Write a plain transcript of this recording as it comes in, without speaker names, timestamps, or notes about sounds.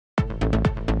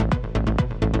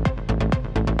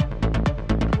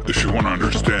you want to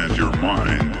understand your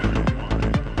mind,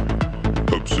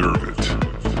 observe it.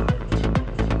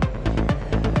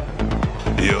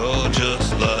 You're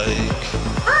just like...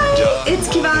 Hi, it's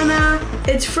Ciwana.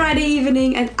 It's Friday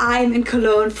evening and I'm in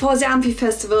Cologne for the Amphi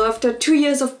Festival after 2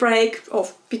 years of break,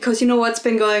 because you know what's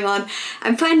been going on.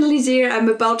 I'm finally there. I'm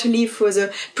about to leave for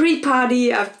the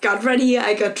pre-party. I've got ready,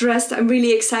 I got dressed, I'm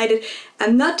really excited.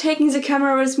 I'm not taking the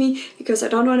camera with me because I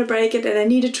don't want to break it and I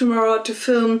need it tomorrow to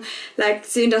film like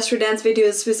the industrial dance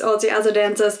videos with all the other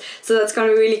dancers, so that's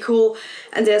gonna be really cool.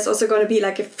 And there's also gonna be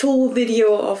like a full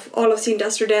video of all of the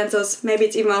industrial dancers, maybe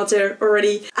it's even out there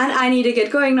already. And I need to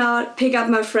get going now, pick up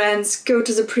my friends, go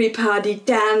to the pre-party,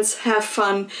 dance, have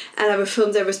fun, and I will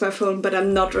film there with my phone, but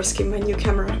I'm not risking my new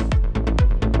camera.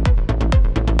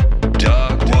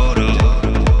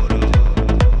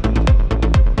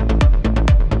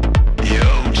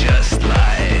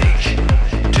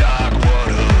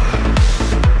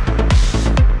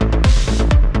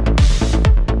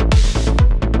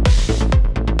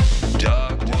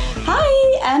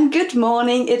 Good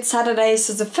morning, it's Saturday,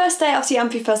 so the first day of the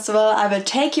Amphi Festival. I will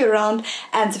take you around,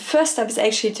 and the first step is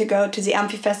actually to go to the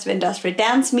Amphi Festival Industrial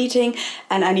Dance meeting,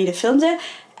 and I need to film there,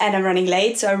 and I'm running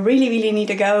late, so I really need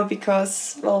to go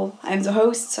because, well, I'm the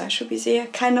host, so I should be there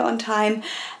kind of on time.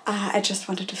 I just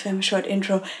wanted to film a short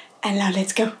intro, and now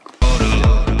let's go.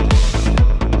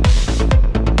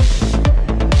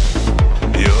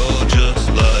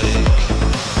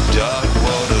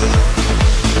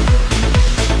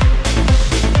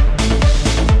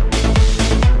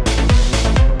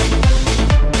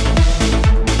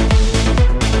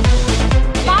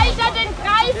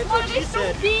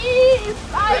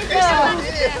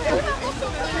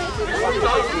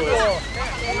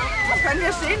 Können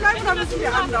wir stehen bleiben oder müssen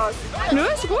wir anders? Nö,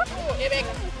 ist gut. Geh weg.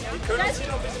 Wir können uns hier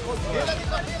noch ein bisschen groß.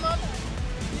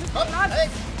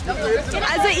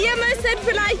 Also ihr müsstet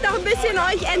vielleicht noch ein bisschen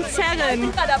euch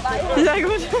entzerren. Sehr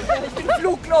gut. Ich bin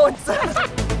fluglos.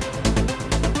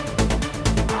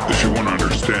 If you want to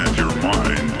understand your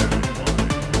mind,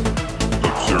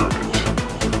 observe it.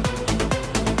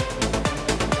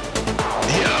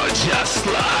 You're just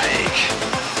like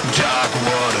dark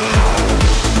water.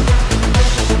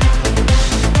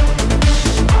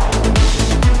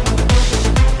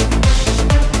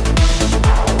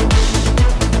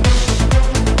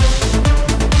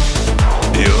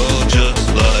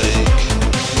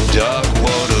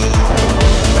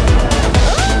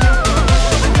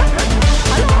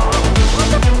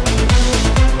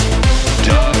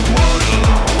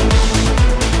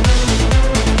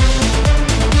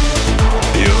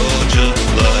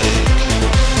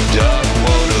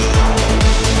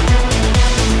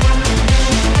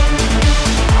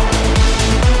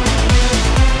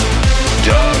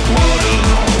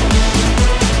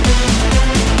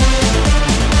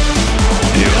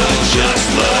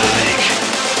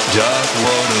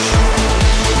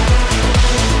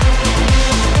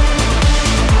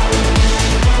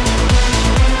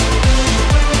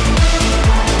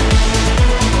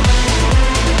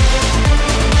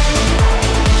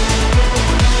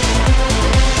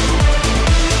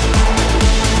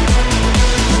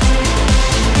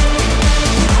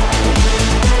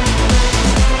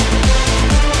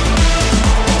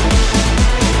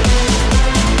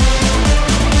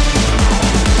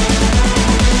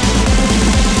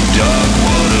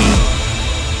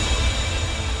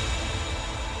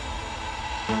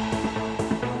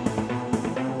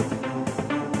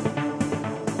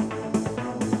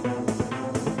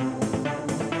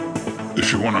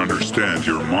 If you want to understand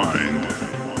your mind,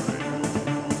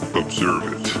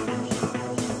 observe it.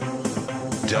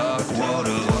 Dark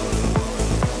water.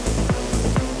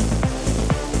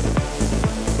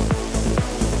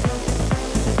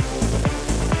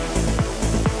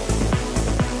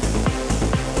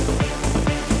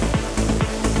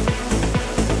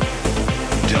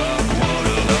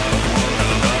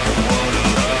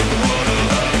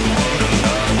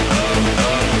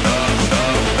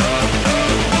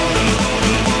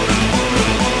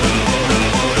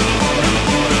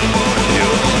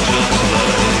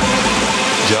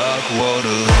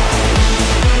 Water.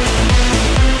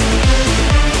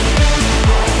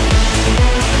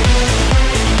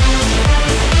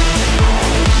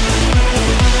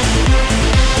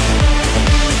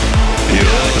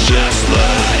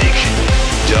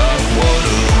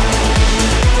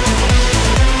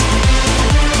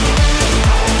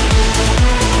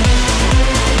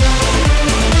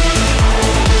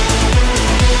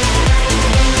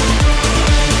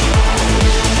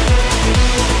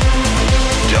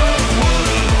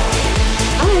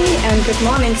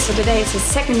 morning, so today is the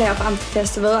second day of Amphi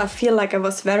Festival. I feel like I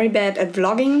was very bad at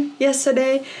vlogging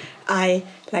yesterday. I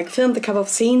filmed a couple of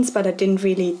scenes, but I didn't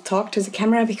really talk to the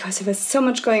camera because there was so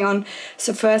much going on.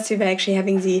 So first we were actually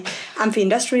having the Amphi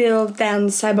Industrial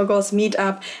Dance Cyber Girls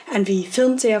meetup, and we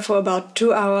filmed there for about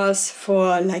 2 hours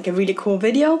for like a really cool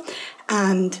video.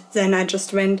 And then I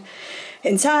just went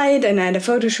inside and I had a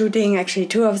photo shooting, actually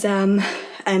 2 of them.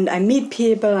 And I meet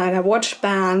people and I watched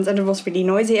bands, and it was really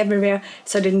noisy everywhere,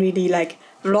 so I didn't really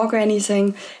vlog or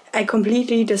anything. I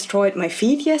completely destroyed my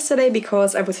feet yesterday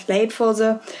because I was late for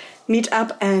the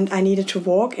meetup and I needed to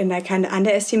walk, and I kind of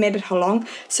underestimated how long,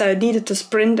 so I needed to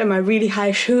sprint in my really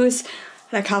high shoes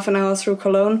like half an hour through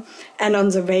Cologne. And on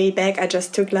the way back I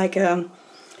just took like a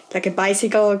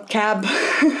bicycle cab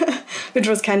which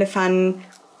was kind of fun,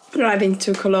 driving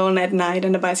to Cologne at night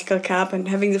in a bicycle cab and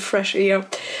having the fresh air.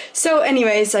 So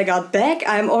anyways, I got back.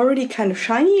 I'm already kind of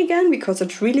shiny again because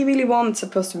it's really, really warm. It's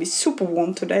supposed to be super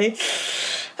warm today.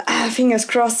 Fingers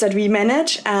crossed that we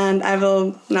manage, and I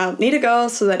will now need to go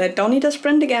so that I don't need to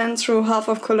sprint again through half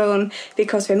of Cologne,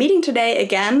 because we're meeting today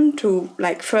again to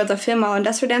further film our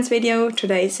industrial dance video.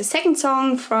 Today is the second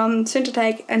song from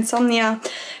Synthetic Insomnia.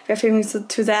 We're filming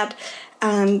to that.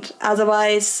 And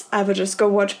otherwise, I will just go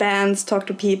watch bands, talk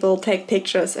to people, take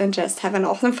pictures, and just have an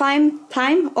awesome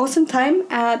time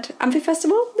at Amphi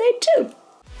Festival Day 2.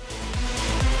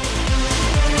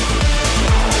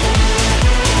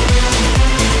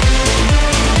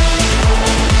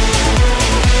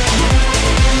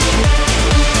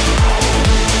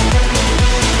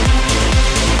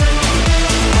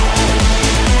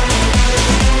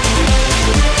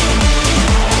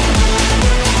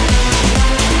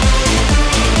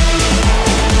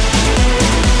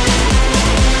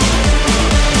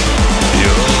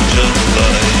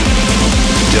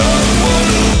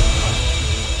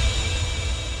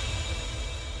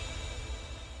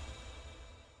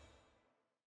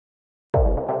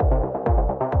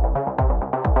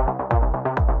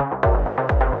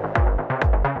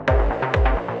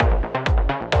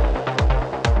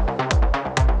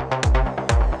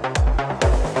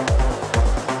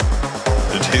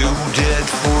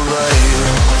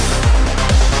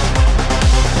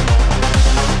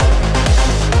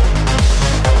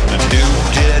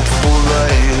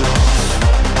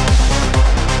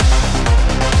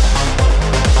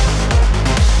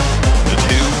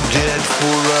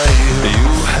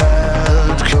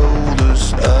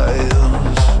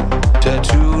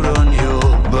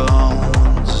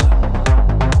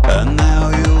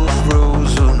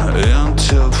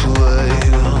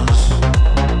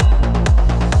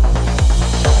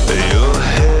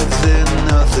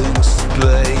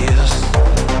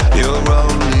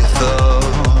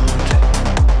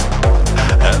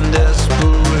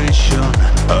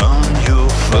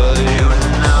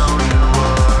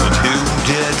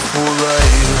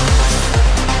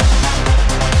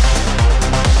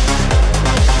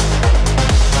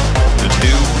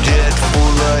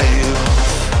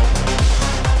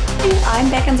 I'm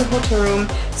back in the hotel room,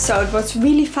 so it was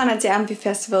really fun at the Amphi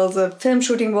Festival. The film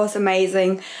shooting was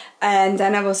amazing, and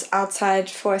then I was outside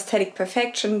for Aesthetic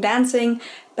Perfection dancing,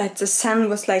 but the sun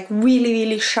was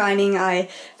really shining. I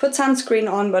put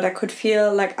sunscreen on, but I could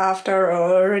feel after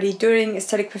or already during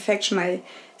Aesthetic Perfection my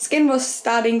skin was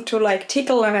starting to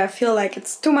tickle, and I feel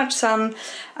it's too much sun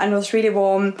and it was really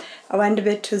warm. I went a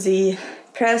bit to the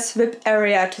press VIP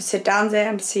area to sit down there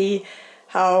and see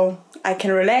how I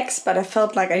can relax, but I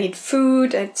felt I need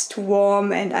food, it's too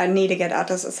warm and I need to get out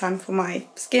of the sun for my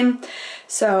skin.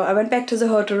 So I went back to the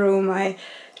hotel room, I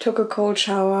took a cold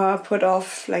shower, put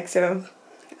off the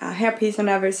hairpiece and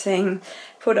everything,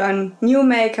 put on new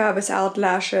makeup without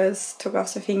lashes, took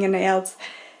off the fingernails.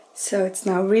 So it's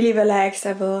now really relaxed.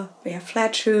 I will wear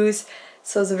flat shoes,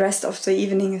 so the rest of the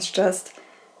evening is just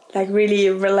really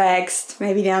relaxed,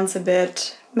 maybe dance a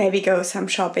bit, maybe go some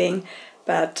shopping,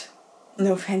 but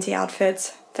no fancy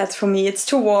outfits. That's for me. It's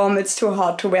too warm, it's too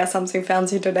hot to wear something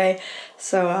fancy today.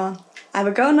 So I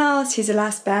will go now, see the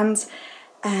last bands,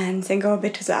 and then go a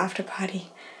bit to the after party.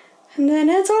 And then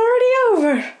it's already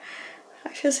over. I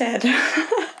feel sad.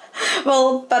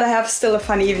 Well, but I have still a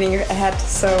fun evening ahead,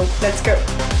 so let's go.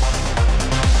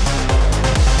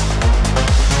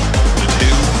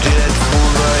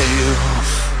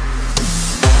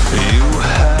 You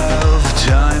have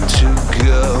time to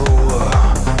go.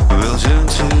 We'll turn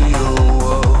to your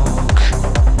walk,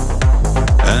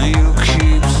 and you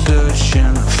keep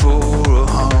searching for a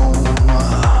home.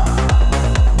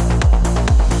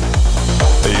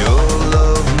 Your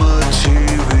love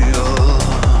material,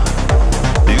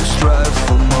 you strive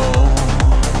for more.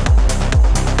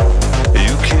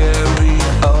 You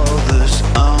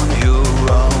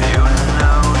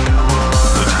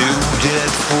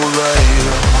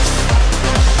late.